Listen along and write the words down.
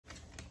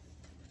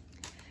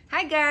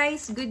Hi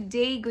guys! Good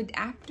day, good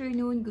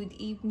afternoon, good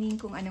evening.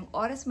 Kung anong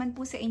oras man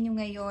po sa inyo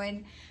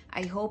ngayon,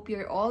 I hope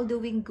you're all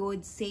doing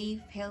good,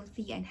 safe,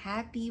 healthy, and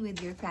happy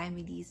with your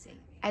families.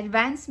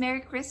 Advance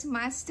Merry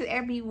Christmas to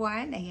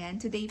everyone.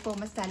 Ayan, today po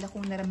mas lalo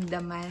kong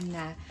naramdaman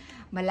na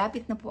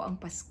malapit na po ang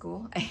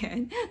Pasko.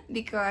 Ayan,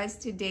 because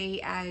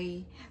today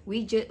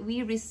we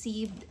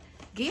received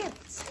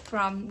gifts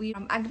from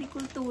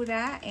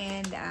Agrikultura,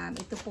 and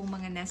ito pong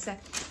mga nasa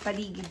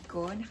paligid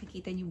ko,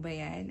 nakikita nyo ba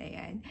yan?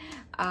 Ayan,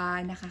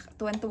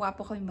 tuwan-tuwa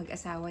po kami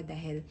mag-asawa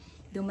dahil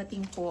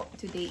dumating po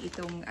today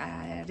itong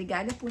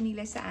regalo po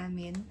nila sa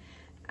amin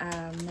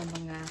na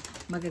mga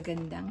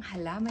magagandang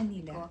halaman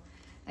nila.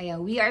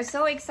 Ayan, we are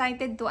so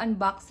excited to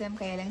unbox them,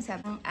 kaya lang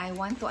sabi I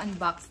want to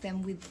unbox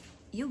them with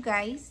you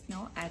guys,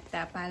 no? At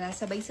para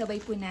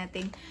sabay-sabay po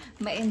nating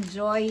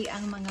ma-enjoy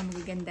ang mga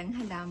magagandang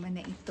halaman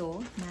na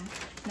ito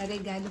na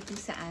regalo po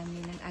sa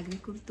amin ng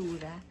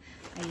Agrikultura.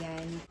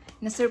 Ayan,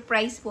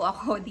 na-surprise po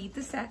ako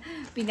dito sa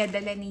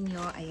pinadala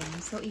ninyo. Ayan,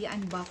 so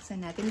i-unbox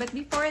na natin. But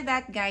before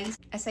that guys,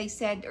 as I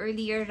said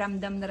earlier,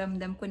 ramdam na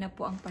ramdam ko na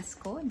po ang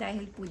Pasko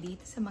dahil po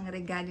dito sa mga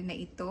regalo na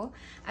ito.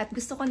 At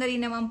gusto ko na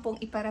rin naman pong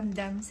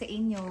iparamdam sa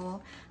inyo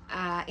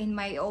in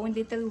my own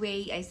little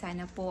way ay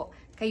sana po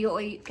kayo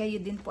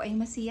din po ay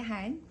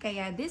masiyahan.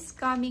 Kaya this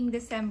coming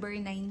December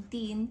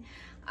 19,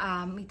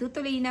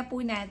 itutuloy na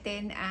po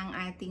natin ang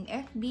ating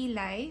FB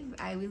Live.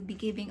 I will be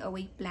giving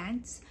away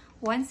plants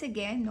once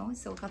again, no?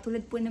 So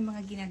katulad po ng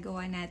mga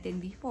ginagawa natin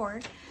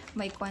before,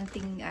 may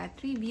konting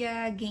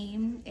trivia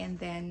game, and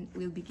then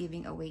we'll be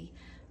giving away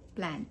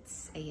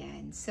plants.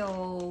 Ayan. So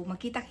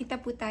makita-kita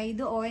po tayo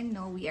doon,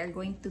 no? We are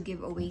going to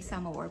give away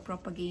some of our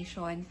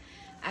propagation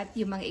at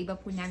yung mga iba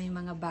po namin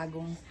mga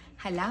bagong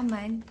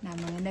halaman na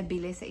mga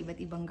nabili sa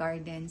iba't ibang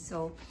garden.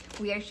 So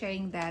we are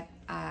sharing that,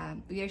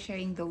 we are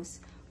sharing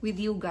those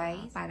with you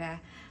guys para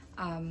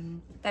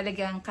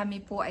talagang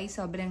kami po ay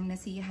sobrang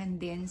nasiyahan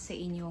din sa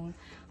inyong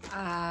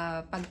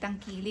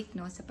pagtangkilik,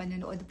 no, sa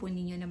panonood po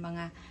ninyo ng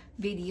mga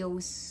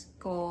videos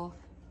ko,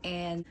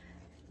 and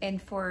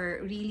for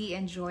really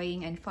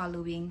enjoying and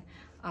following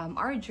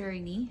our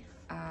journey.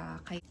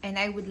 And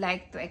I would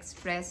like to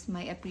express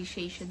my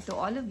appreciation to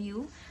all of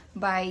you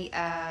by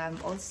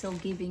also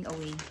giving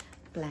away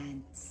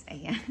plants.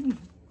 Ayan.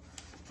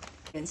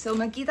 So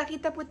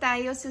magkita-kita po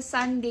tayo sa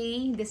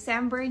Sunday,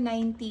 December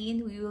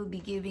 19. We will be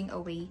giving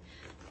away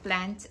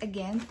plants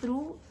again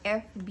through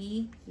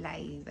FB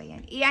Live.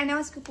 Ayan.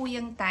 I-announce ko po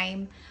yung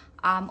time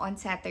on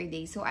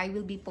Saturday. So I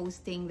will be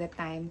posting the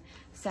time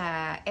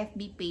sa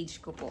FB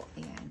page ko po.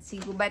 Ayan.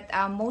 But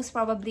most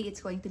probably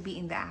it's going to be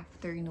in the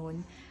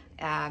afternoon,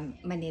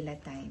 Manila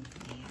time.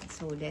 Ayan.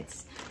 So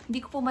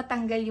hindi ko po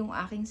matanggal yung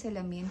aking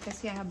salamin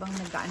kasi habang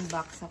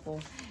nag-unbox ako,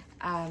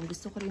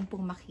 gusto ko rin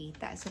pong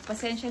makita. So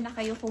pasensya na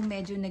kayo kung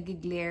medyo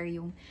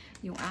nag-glare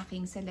yung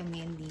aking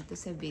salamin dito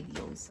sa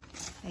videos.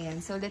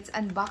 Ayan. So let's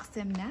unbox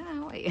them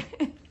now. Ayan.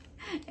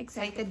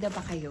 Excited na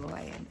ba kayo?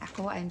 Ayan.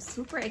 Ako, I'm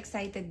super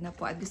excited na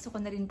po at gusto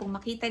ko na rin pong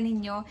makita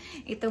ninyo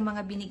itong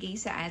mga binigay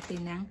sa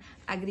atin ng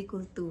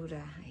Agrikultura.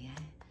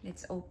 Ayan.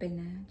 Let's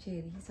open na.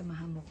 Cherry,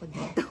 samahan mo ko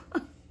dito.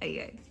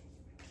 Ayan.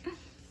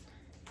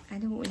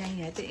 Anong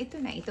unahin natin? Ito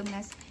na.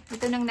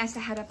 Ito nang nasa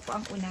harap ko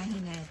ang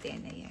unahin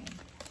natin. Ayan.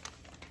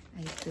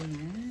 Ay, ito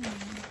na.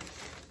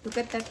 Look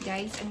at that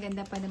guys. Ang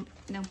ganda pa ng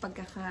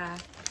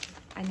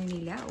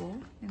nila, oh.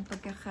 Ng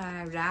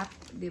pagkaka-wrap,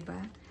 diba?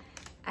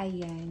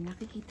 Ayan.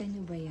 Nakikita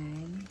nyo ba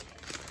yan?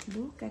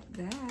 Look at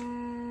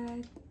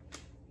that.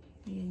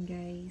 Ayan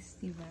guys.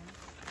 Diba?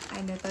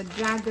 Ano to?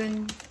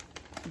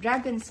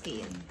 Dragon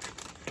scale.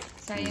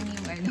 Sayang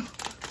yung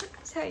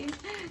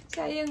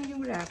sayang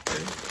yung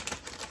wrapper.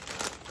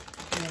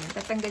 Ayan.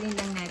 Tatanggalin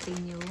lang natin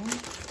yung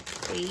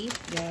tape,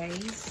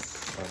 guys.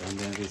 Para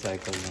hindi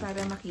recycle na.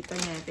 Para makita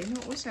natin.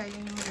 Oo,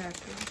 sayang yung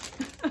wrapper.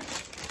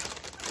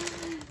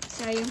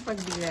 Sayang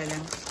pagbigla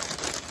lang.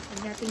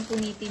 Huwag natin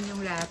punitin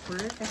yung wrapper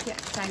kasi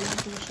sayang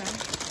po siya.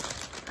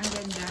 Ang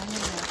ganda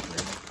ng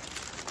wrapper.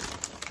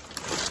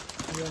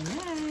 Ayan na.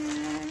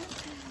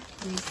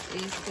 This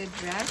is the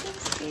dragon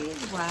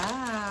scale.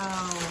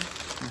 Wow!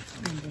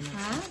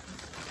 Ha?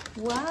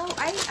 Wow!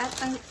 Ay,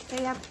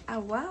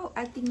 wow!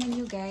 At tingnan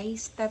nyo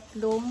guys,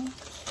 3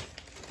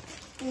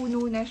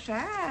 puno na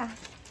siya.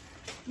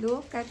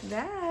 Look at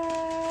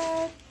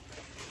that!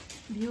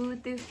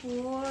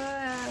 Beautiful!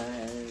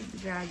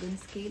 Dragon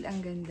scale. Ang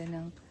ganda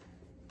ng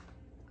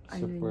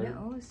ano niya.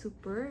 Oh,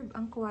 superb.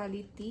 Ang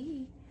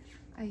quality.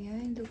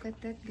 Ayan, look at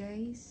that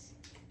guys.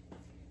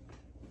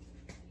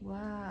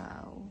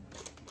 Wow!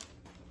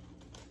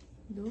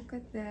 Look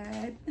at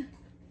that.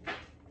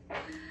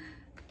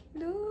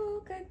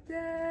 Look at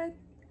that.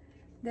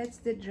 That's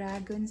the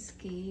dragon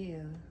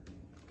scale.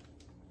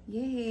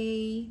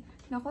 Yay!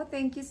 Nako,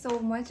 thank you so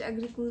much,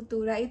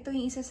 Agrikultura. Ito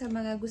yung isa sa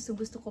mga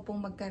gusto-gusto ko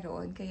pong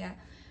magkaroon. Kaya,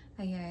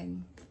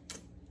 ayan.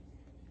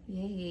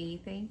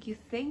 Yay! Thank you.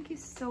 Thank you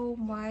so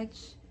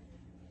much,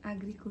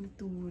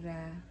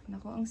 Agrikultura.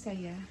 Nako, ang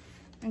saya.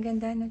 Ang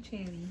ganda no,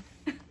 Cherry.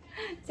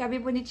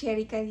 Sabi po ni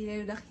Cherry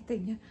kanina, nakita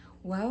niya,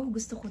 wow,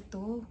 gusto ko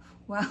to.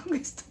 Wow,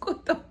 gusto ko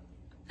to.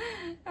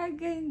 Ang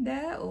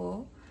ganda,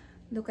 oh.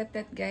 Look at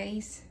that,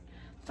 guys.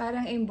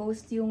 Parang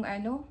embossed yung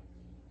ano,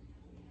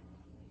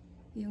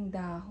 yung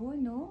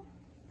dahon, no?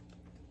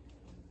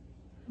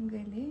 Ang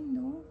galing,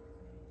 no?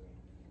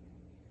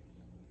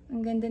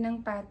 Ang ganda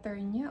ng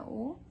pattern niya,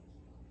 oh.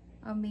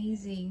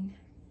 Amazing.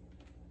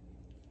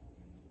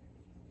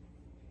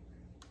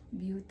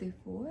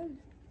 Beautiful.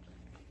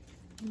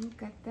 Look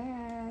at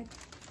that.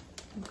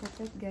 Look at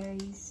that,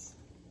 guys.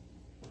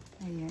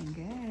 Ayan,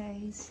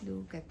 guys.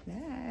 Look at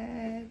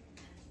that.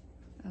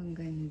 Ang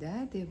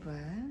ganda,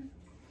 diba?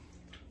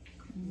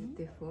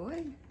 Beautiful.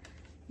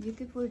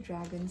 Beautiful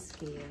dragon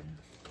scale.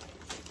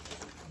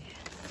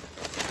 Ayan.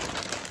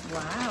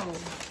 Wow!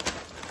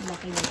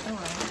 Laki nito,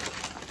 ah.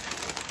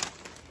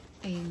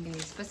 Ayan,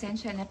 guys.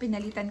 Pasensya na.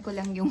 Pinalitan ko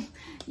lang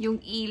yung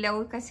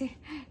ilaw kasi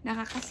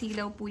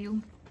nakakasilaw po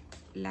yung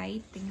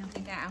light.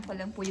 Tingaan ko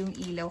lang po yung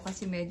ilaw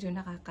kasi medyo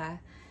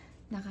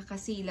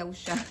nakakasilaw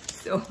siya.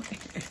 So,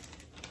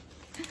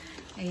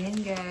 ayan,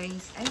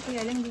 guys. Ay,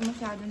 kaya lang hindi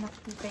masyado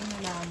nakikita yung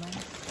halaman.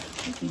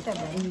 Nakita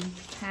ba?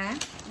 Ha?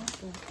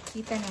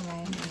 Kita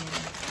naman.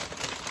 Ayan.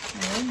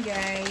 Ayan,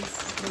 guys.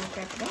 Look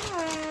at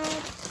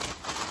that.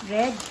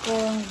 Red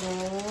Congo.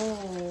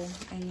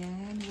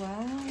 Ayan.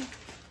 Wow.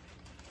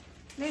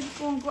 Red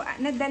Congo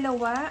na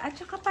dalawa. At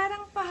saka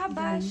parang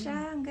pahaba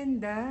siya. Ang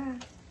ganda.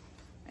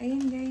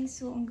 Ayan, guys.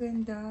 So, ang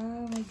ganda.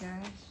 Oh my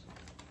gosh.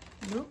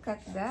 Look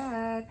at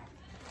that.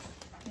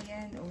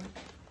 Ayan, oh.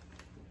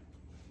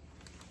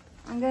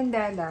 Ang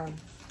ganda lang.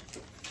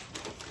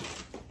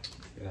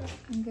 Yeah.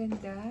 Ang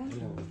ganda.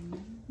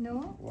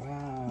 No?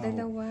 Wow.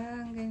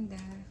 Dalawa. Ang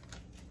ganda.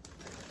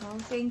 Oh,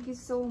 thank you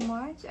so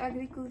much,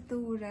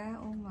 Agrikultura.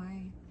 Oh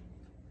my.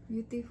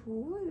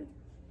 Beautiful.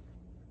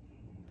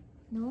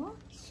 No?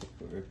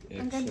 Super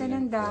Ang ganda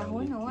ng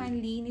dahon, quality. oh. Ang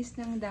linis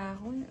ng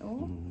dahon,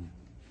 oh.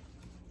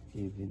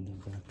 Even the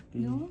back.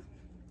 No?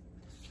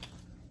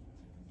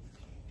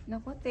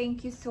 Nako,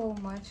 thank you so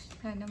much.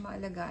 Sana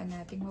maalagaan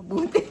natin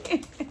mabuti.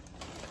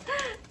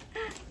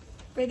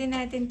 Pwede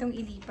natin tong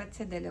ilipat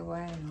sa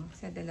dalawa, no?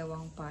 Sa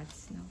dalawang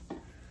pots, no?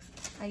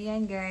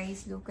 Ayan,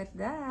 guys. Look at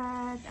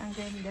that. Ang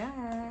ganda.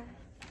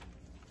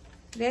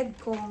 Red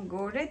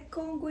Congo. Red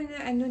Congo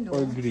na ano, no?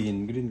 Or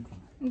green. Green ko.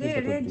 Hindi,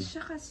 Ito red green.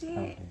 siya kasi.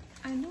 Okay.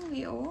 Ano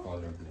eh, oh.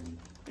 Color blend.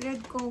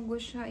 Red Congo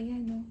siya.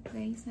 Ayan, oh.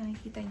 Guys,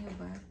 nakikita nyo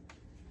ba?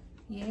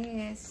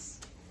 Yes.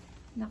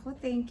 Nako,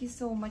 thank you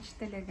so much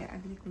talaga,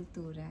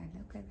 Agrikultura.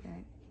 Look at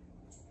that.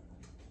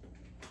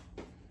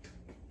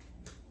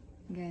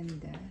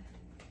 Ganda.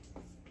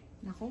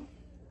 Nako.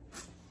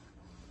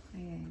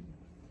 Ayan.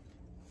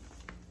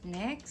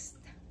 Next.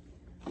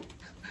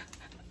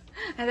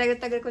 Ang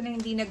tagal-tagal ko na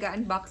hindi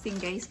nag-unboxing,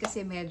 guys,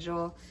 kasi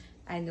medyo,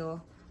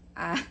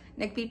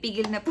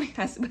 nagpipigil na po yung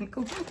husband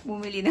ko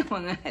bumili ng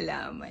mga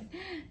halaman.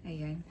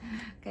 Ayan.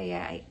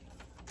 Kaya,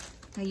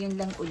 ngayon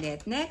lang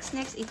ulit. Next,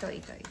 ito.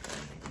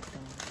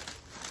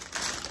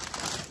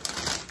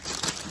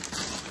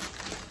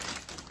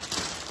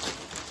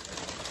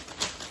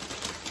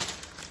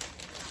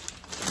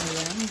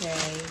 Ayan,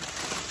 guys.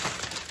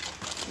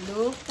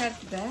 Look at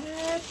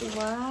that.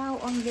 Wow,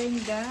 ang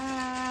ganda.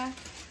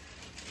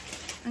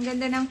 Ang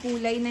ganda ng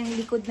kulay ng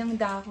likod ng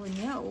dahon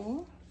niya,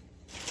 oh.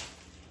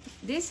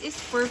 This is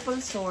purple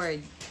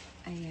sword.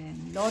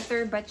 Ayan.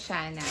 Lotter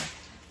Bachana.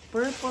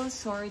 Purple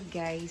sword,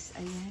 guys.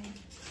 Ayan.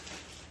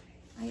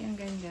 Ay, ang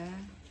ganda.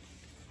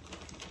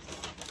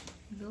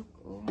 Look,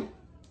 oh.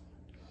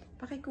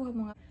 Pakikuha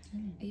mo nga.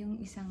 Ay,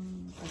 yung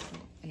isang pato.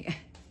 Ayan.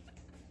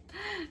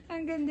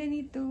 Ang ganda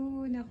nito.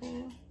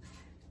 Nako.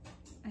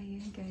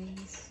 Ayan,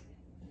 guys.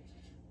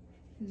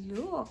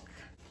 Look.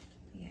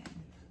 Ayan.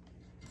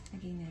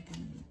 Lagay natin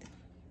dito.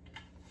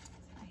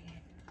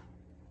 Ayan.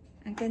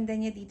 Ang ganda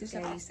niya dito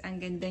sa, guys.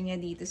 Ang ganda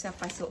niya dito sa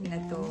paso na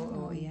to.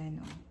 Oh,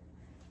 ayan, oh.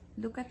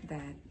 Look at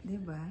that.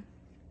 Diba?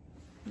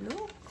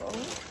 Look,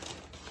 oh.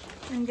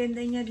 Ang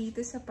ganda niya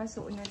dito sa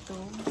paso na to.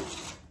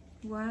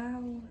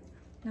 Wow.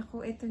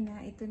 Naku, ito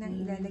na. Ito na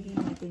ilalagay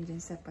natin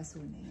dyan sa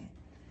paso na yan.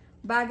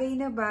 Bagay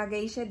na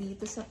bagay siya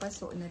dito sa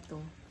paso na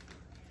to.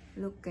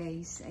 Look,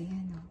 guys.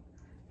 Ayan, oh.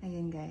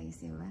 Ayan, guys.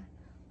 Diba?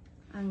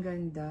 Ang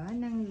ganda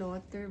ng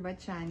Lotter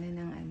Bachana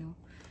ng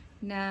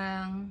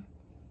ng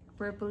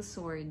purple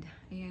sword.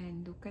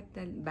 Ayan. Look at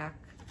the back.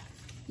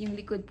 Yung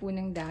likod po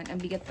ng dahon.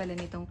 Ang bigat pala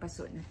nitong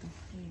paso na to.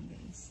 Ayan,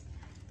 guys.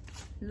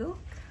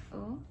 Look.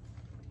 Oh.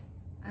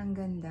 Ang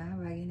ganda.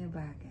 Bagay na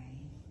bagay.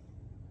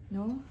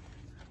 No?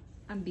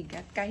 Ang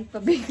bigat. Kahit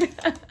pabigat.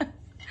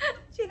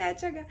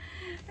 Sinatsaga.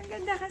 Ang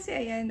ganda kasi.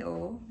 Ayan,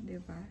 oh.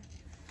 Diba?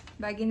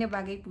 Bagay na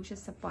bagay po siya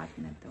sa pot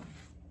na to.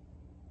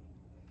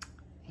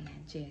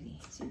 Ayan, cherry.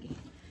 Sige.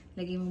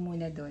 Lagay mo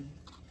muna doon.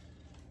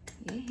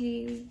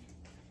 Yay!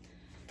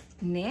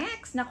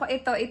 Next! Nako,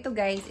 ito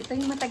guys. Ito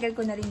yung matagal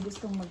ko na rin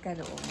gustong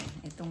magkaroon.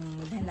 Itong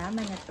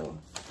halaman na to.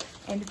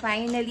 And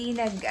finally,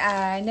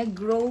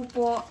 nag-grow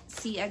po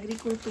si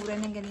Agrikultura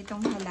ng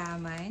ganitong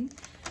halaman.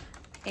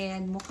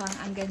 And mukhang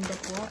ang ganda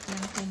po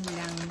ng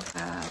kanilang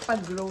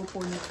pag-grow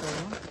po nito.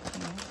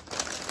 Ayan.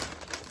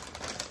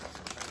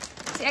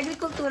 Si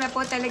Agrikultura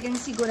po talagang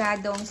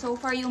siguradong, so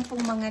far yung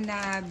pong mga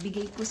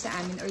nabigay po sa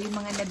amin or yung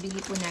mga nabili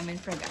po namin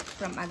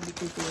from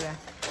Agrikultura,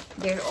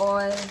 they're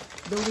all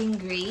doing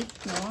great,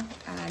 no?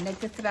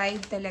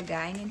 Nagka-thrive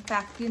talaga. And in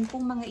fact, yun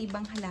pong mga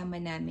ibang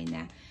halaman namin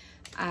na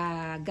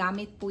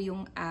gamit po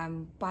yung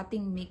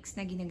potting mix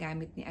na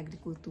ginagamit ni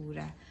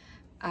Agrikultura.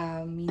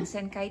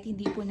 Minsan kahit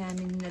hindi po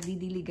namin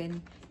nadidiligan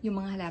yung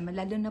mga halaman,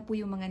 lalo na po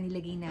yung mga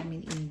nilagay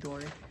namin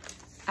indoor,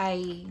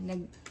 ay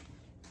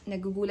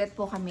nagugulat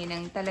po kami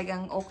ng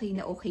talagang okay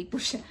na okay po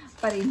siya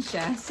pa rin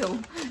siya. So,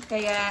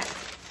 kaya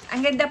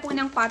ang ganda po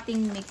ng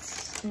potting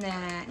mix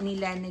na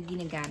nila na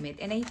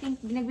ginagamit. And I think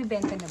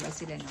nagbibenta na ba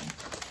sila nun?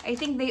 I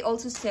think they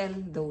also sell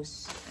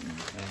those.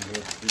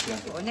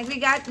 So,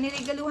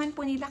 nirigaluhan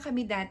po nila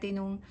kami dati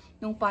nung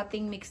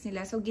potting mix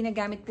nila. So,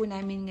 ginagamit po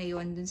namin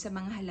ngayon dun sa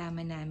mga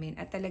halaman namin.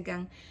 At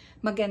talagang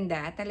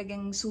maganda.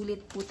 Talagang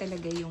sulit po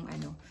talaga yung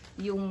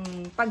yung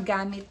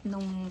paggamit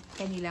nung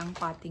kanilang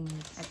potting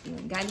mix. At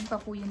yun, galing pa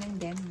po yun ng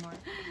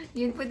Denmark.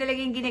 Yun po talaga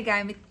yung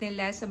ginagamit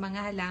nila sa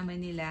mga halaman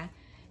nila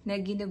na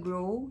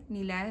ginagrow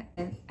nila.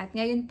 At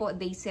ngayon po,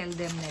 they sell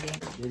them na rin.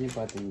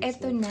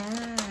 Ito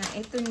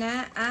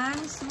na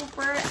ang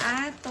Super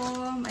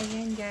Atom.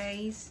 Ayan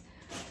guys.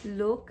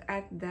 Look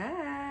at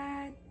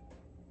that.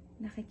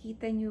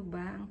 Nakikita nyo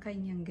ba ang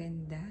kanyang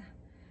ganda?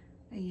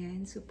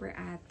 Ayan, Super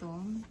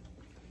Atom.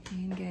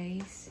 Ayan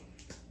guys.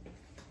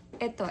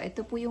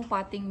 Ito po yung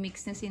potting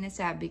mix na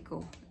sinasabi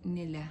ko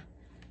nila.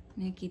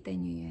 Nakikita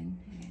nyo yan.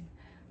 Ayan.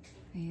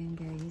 Ayan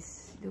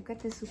guys. Look at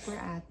the Super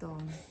Atom.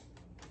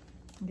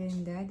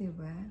 Ganda,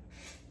 diba?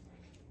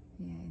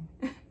 Ayan.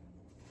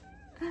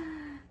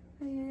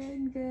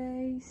 Ayan,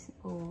 guys.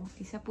 Oh,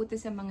 isa po ito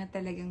sa mga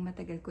talagang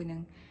matagal ko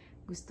nang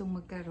gustong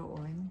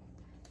magkaroon.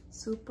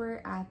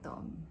 Super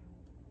Atom.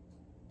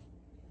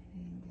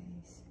 Ayan,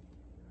 guys.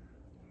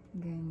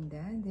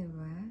 Ganda,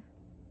 diba?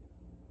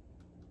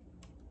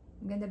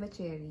 Ganda ba,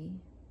 Cherry?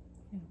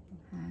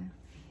 Ha?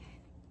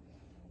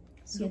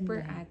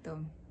 Super Ganda.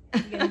 Atom.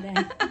 Ganda.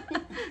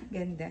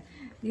 Ganda.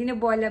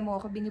 Binibola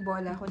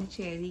ako ni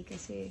Cherry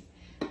kasi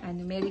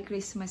Merry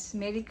Christmas.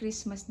 Merry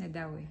Christmas na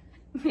daw eh.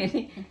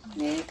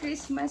 Merry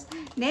Christmas.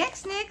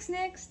 Next.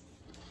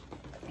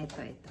 Ito.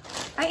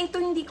 Ay, ito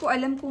hindi ko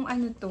alam kung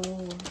ano to.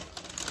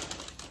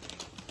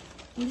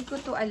 Hindi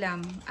ko to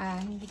alam.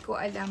 Hindi ko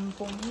alam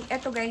kung...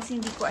 Ito guys,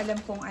 hindi ko alam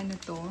kung ano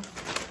to.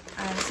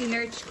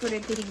 Sinearch ko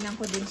rin, tinignan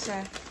ko dun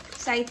sa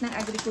site ng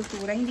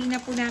Agrikultura. Hindi na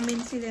po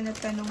namin sila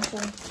natanong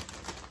kung...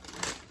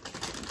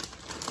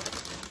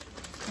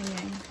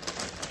 Ayan.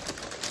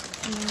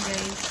 Ayan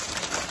guys.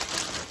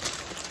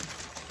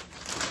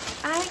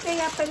 Ay,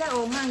 kaya pala,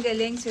 ang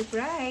galing.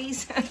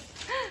 Surprise!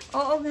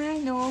 Oo nga,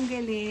 no? Ang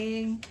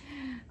galing.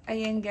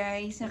 Ayan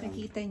guys,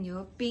 nakikita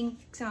nyo.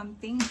 Pink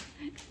something.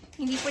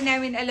 Hindi po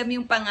namin alam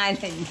yung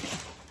pangalan niya.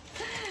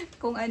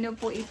 Kung ano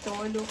po ito.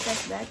 Look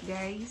at that,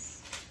 guys.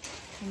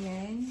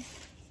 Ayan.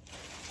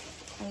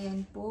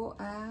 Ayan po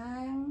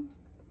ang...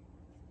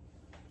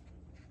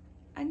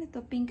 Ano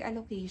to? Pink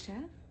alocasia?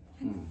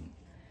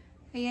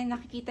 Ayan,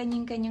 nakikita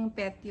niyo yung kanyang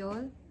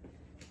petiole.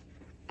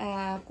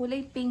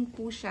 Kulay pink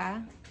po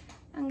siya.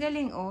 Ang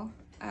galing,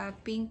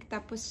 pink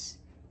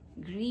tapos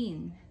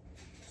green.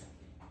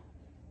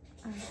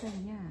 Ang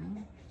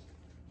kanyang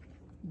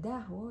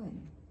dahon.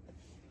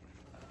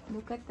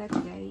 Look at that,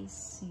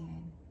 guys.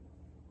 Ayan.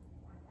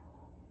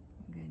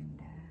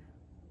 Ganda.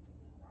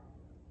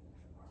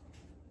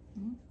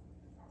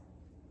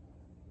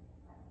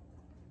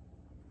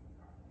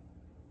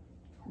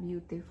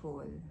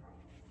 Beautiful.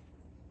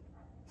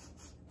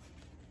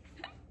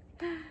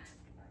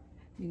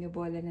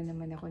 Binobola na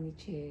naman ako ni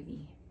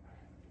Cherry.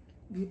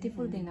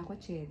 Beautiful din ako,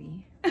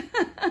 Cherry.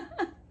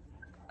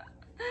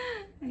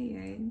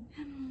 Ayan.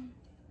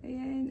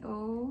 Ayan,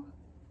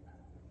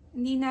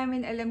 Hindi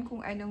namin alam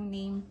kung anong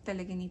name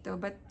talaga nito.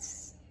 But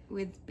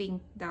with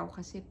pink daw.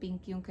 Kasi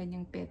pink yung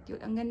kanyang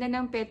petiole. Ang ganda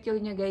ng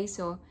petiole niya, guys,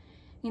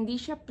 Hindi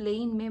siya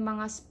plain. May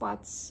mga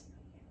spots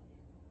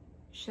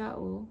siya,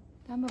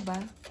 Tama ba?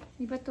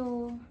 Diba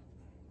to?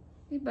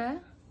 Diba?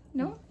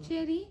 No,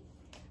 Cherry?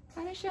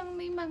 Para siyang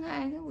may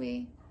mga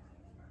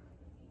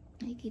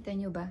nakikita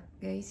nyo ba?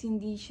 Guys,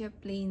 hindi siya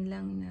plain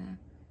lang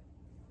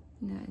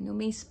na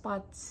may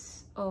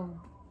spots of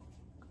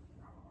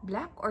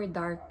black or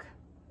dark?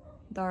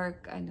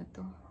 Dark,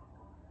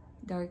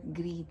 dark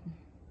green.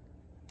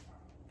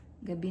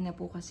 Gabi na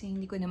po kasi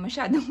hindi ko na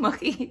masyadong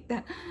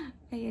makita.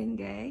 Ayan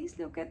guys,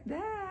 look at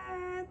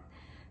that.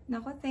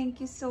 Nako,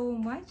 thank you so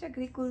much,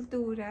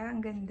 Agrikultura.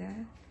 Ang ganda.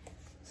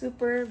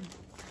 Superb.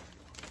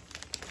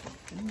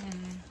 Ayan.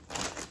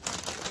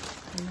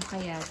 Ano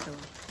kaya to?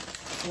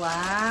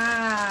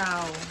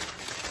 Wow!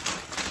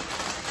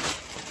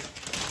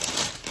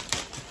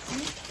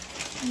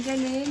 Ang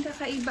galing.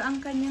 Kakaiba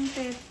ang kanyang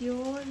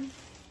petiole.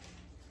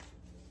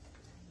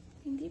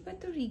 Hindi ba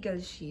to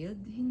Regal Shield?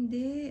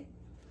 Hindi.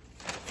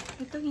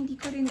 Ito, hindi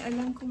ko rin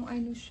alam kung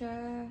ano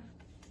siya.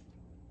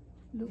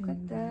 Look at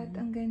that.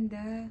 Ang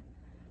ganda.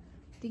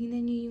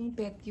 Tingnan niyo yung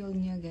petiole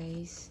niya,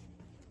 guys.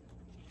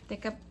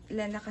 Teka,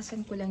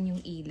 lalakasan ko lang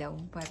yung ilaw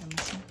para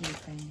mas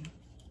makita niyo.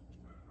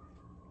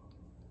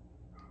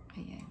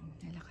 Ayan,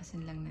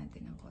 nalakasan lang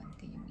natin ng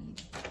konti yung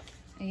ilaw.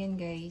 Ayan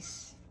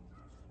guys.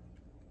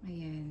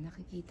 Ayan,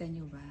 nakikita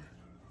nyo ba?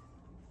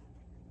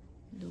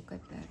 Look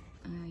at that.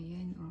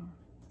 Ayan, oh.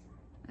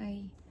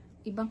 Ay,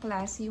 ibang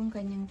klase yung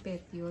kanyang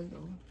petiole,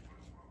 oh.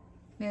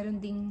 Meron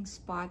ding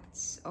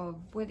spots of,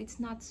 well, it's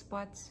not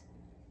spots.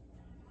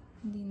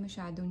 Hindi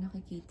masyadong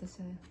nakikita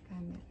sa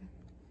camera.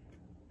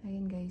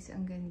 Ayan guys,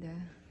 ang ganda.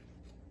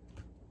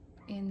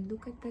 And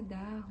look at the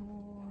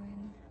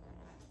dahon.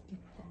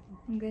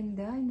 Ang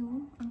ganda,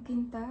 no? Ang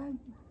kintab.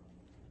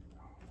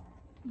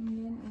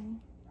 Ayan, oh.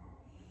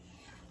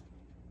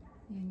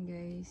 Ayan,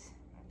 guys.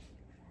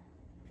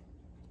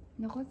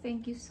 Nako,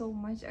 thank you so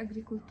much,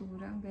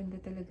 Agrikultura. Ang ganda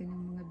talaga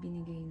ng mga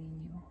binigay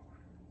ninyo.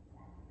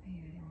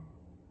 Ayan.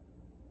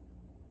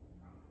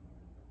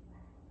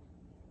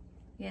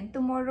 Ayan,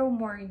 tomorrow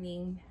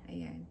morning,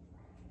 ayan.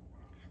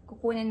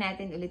 Kukunan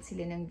natin ulit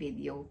sila ng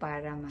video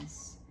para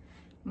mas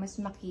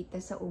makita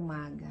sa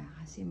umaga.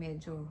 Kasi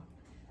medyo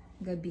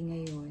gabi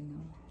ngayon,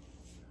 no?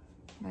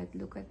 But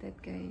look at that,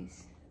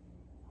 guys.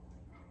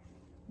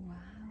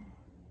 Wow.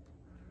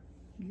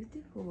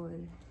 Beautiful.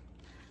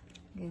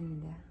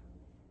 Ganda.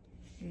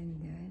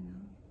 Ganda,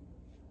 no?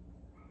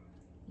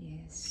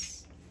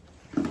 Yes.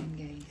 Ayan,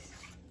 guys.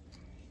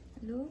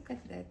 Look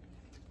at that.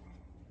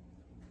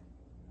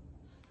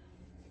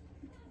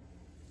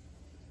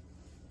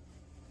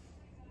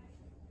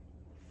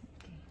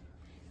 Okay.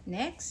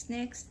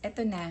 Next.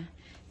 Ito na.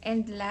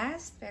 And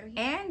last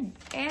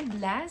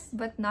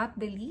but not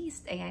the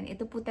least, ayan,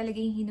 ito po talaga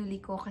yung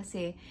hinuli ko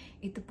kasi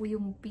ito po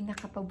yung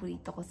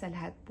pinaka-paborito ko sa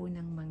lahat po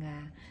ng mga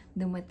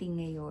dumating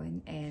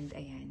ngayon. And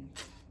ayan,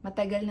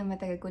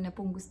 matagal ko na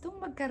pong gustong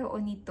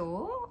magkaroon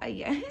nito.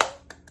 Ayan,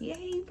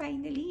 yay,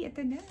 finally,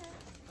 ito na.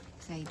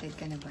 Excited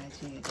ka na ba,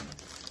 Jerry?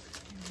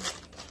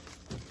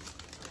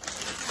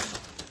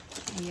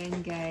 Ayan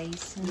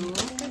guys,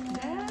 look at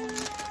that.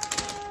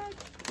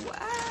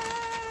 Wow!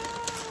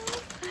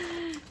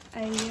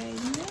 Ayan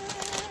na.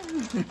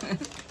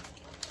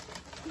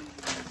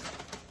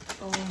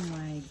 Oh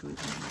my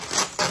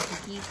goodness.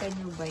 Nakikita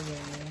nyo ba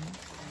yan,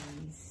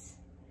 guys?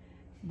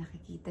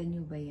 Nakikita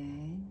nyo ba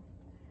yan?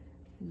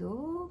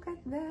 Look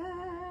at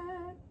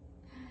that.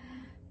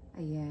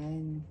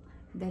 Ayan.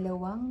 2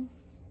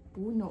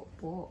 puno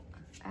po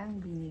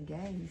ang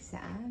binigay sa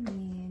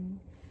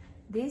amin.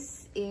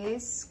 This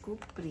is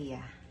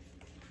Cuprea.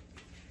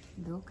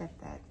 Look at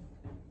that.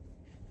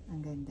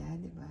 Ang ganda,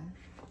 di ba?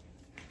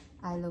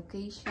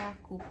 Alocasia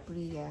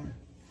Cuprea.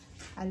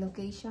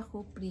 Alocasia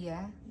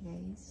Cuprea,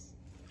 guys.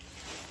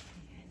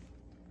 Ayan.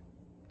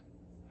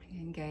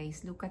 Ayan,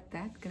 guys. Look at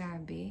that.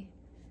 Grabe.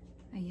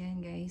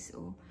 Ayan, guys.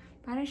 Oh.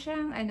 Para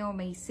siyang,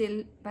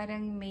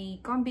 parang may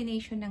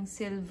combination ng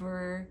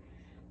silver,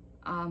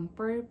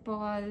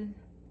 purple,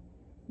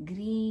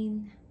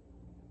 green.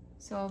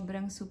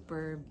 Sobrang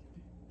superb.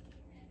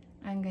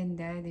 Ang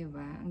ganda, di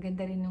ba? Ang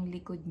ganda rin ng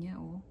likod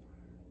niya, oh.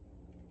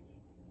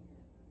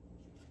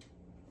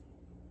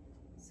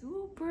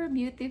 Super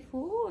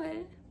beautiful.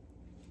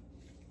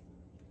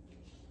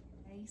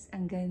 Guys,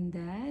 ang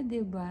ganda,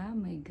 'di ba?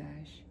 My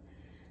gosh.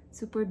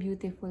 Super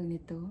beautiful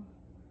nito.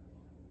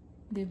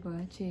 'Di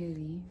ba,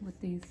 Cherry? What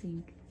do you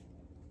think?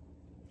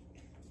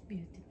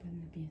 Beautiful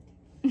na beautiful.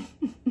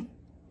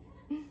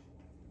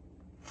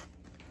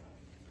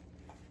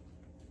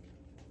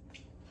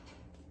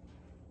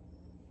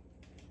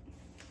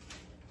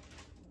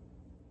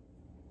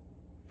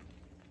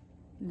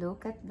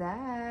 Look at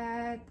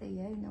that.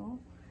 Ayan,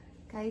 oh.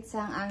 Kahit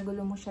saang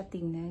angulo mo siya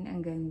tingnan,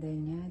 ang ganda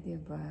niya, 'di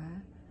ba?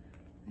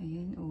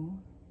 Ayan, oh.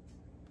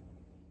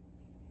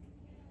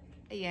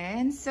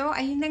 Ayan. So,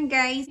 ayun lang,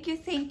 guys.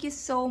 Thank you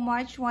so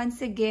much once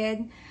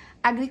again,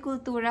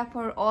 Agrikultura,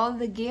 for all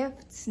the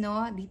gifts,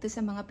 no? Dito sa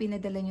mga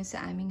pinadala nyo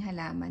sa aming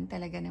halaman.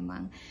 Talaga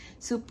namang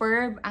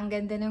superb. Ang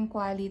ganda ng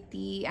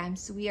quality.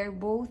 We are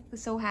both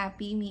so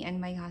happy, me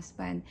and my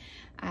husband.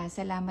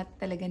 Salamat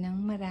talaga ng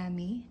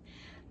marami.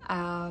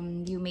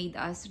 You made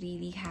us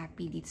really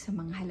happy dito sa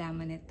mga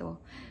halaman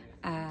nito.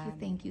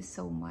 Thank you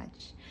so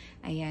much.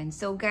 Ayan.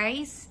 So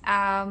guys,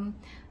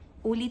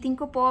 ulitin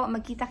ko po,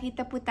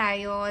 magkita-kita po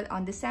tayo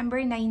on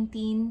December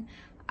 19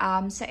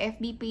 sa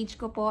FB page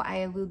ko po.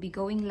 I will be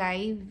going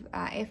live,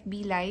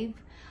 FB live.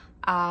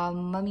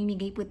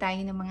 Mamimigay po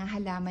tayo ng mga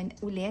halaman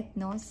ulit,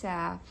 no?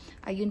 Sa,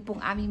 ayun pong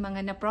aming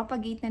mga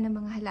na-propagate na ng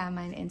mga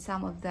halaman and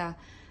some of the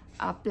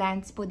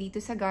plants po dito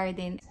sa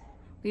garden.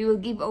 We will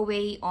give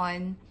away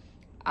on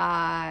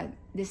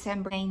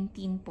December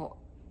 19 po,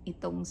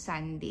 itong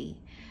Sunday.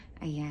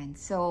 Ayan.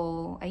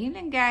 So, ayun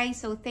lang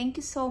guys. So, thank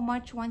you so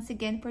much once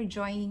again for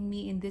joining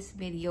me in this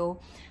video.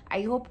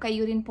 I hope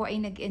kayo rin po ay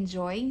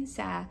nag-enjoy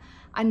sa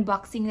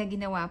unboxing na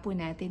ginawa po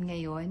natin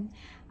ngayon.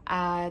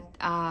 At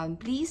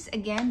please,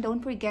 again,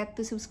 don't forget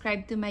to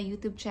subscribe to my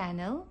YouTube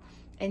channel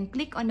and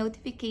click on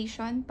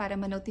notification para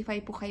ma-notify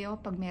po kayo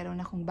pag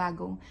meron akong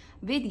bagong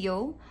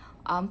video.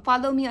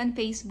 Follow me on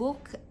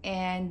Facebook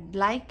and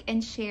like and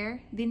share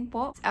din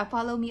po.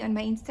 Follow me on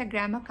my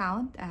Instagram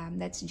account.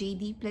 That's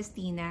JD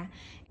Plastina.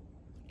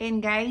 And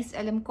guys,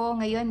 alam ko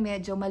ngayon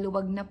medyo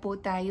maluwag na po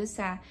tayo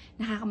sa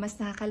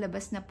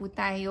nakakalabas na po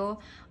tayo.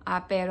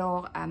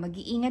 Pero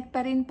mag-iingat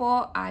pa rin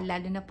po,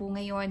 lalo na po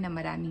ngayon na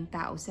maraming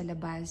tao sa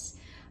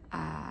labas.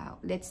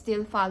 Let's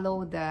still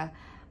follow the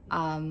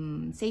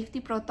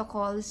safety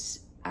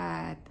protocols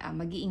at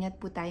mag-iingat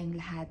po tayong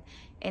lahat.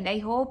 And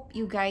I hope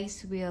you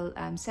guys will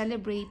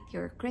celebrate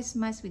your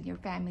Christmas with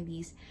your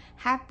families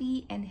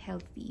happy and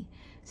healthy.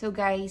 So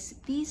guys,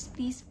 please,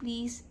 please,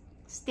 please,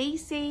 stay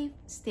safe,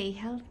 stay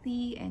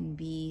healthy, and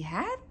be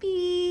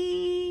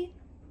happy!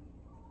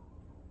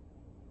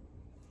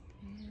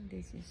 And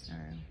this is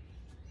our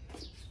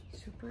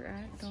super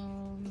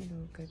atom.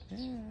 Look at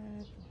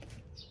that.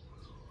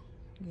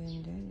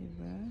 Ganda,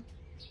 diba?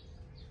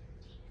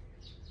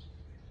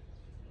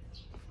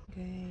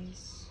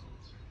 Guys.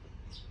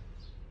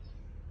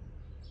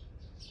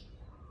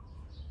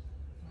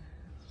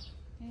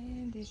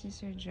 And this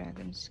is our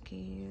dragon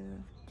scale.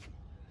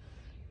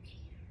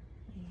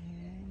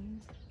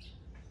 Ayan.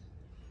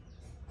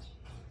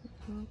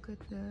 Look at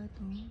that,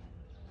 oh.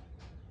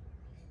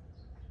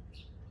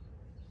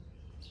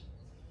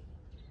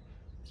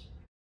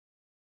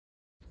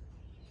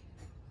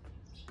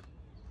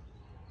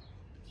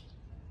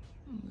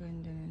 Ang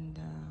ganda ng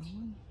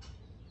dahon.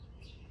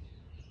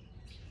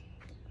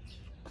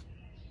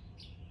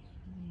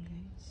 Ayan,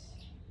 guys.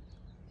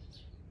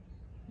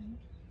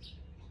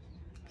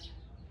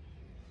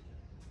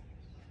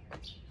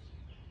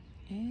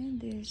 And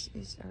this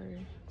is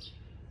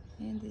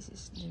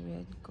the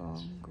red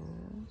Congo.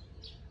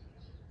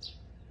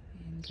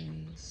 And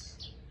guys,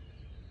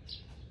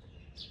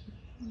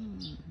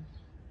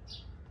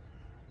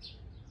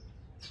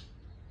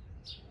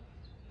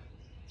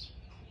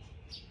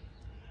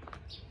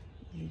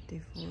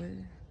 beautiful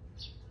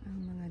ang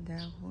mga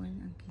dahon,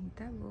 ang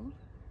kintago,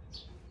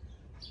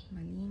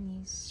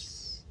 malinis.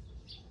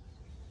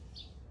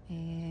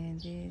 And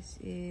this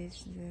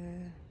is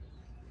the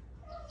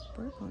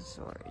purple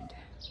sword.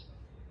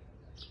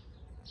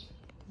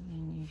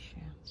 Tingnan niyo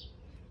siya.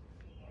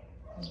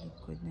 Ang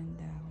likod ng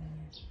dahon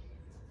niya.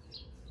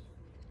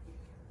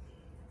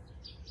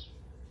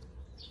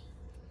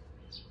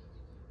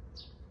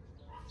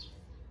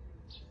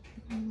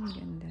 Ang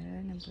ganda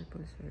ng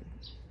purple sword.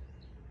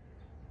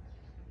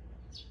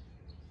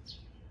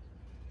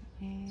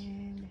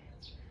 And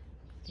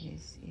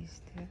this is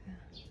the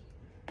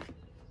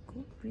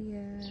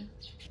cobria.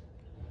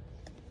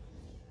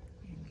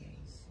 And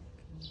guys,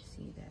 can you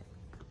see that?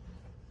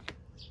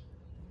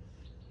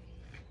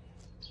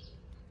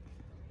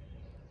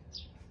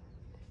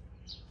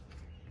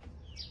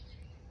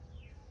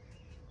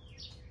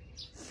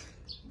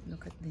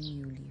 Look at the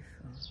new leaf.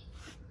 Oh.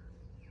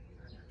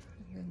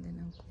 Ang ganda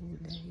ng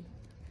kulay.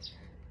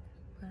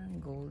 Parang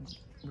gold,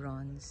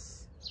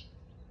 bronze.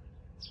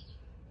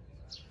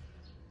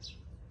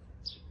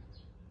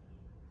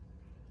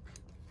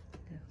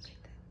 Look at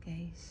that,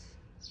 guys.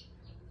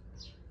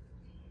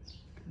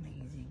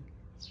 Amazing.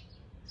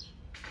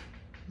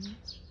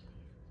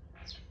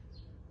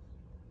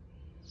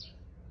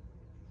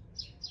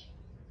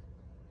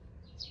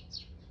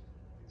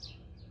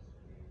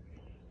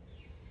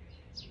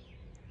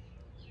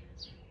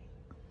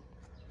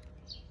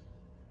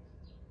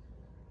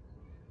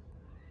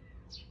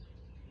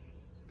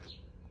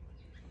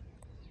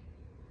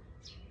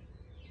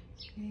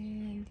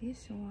 And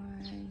this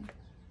one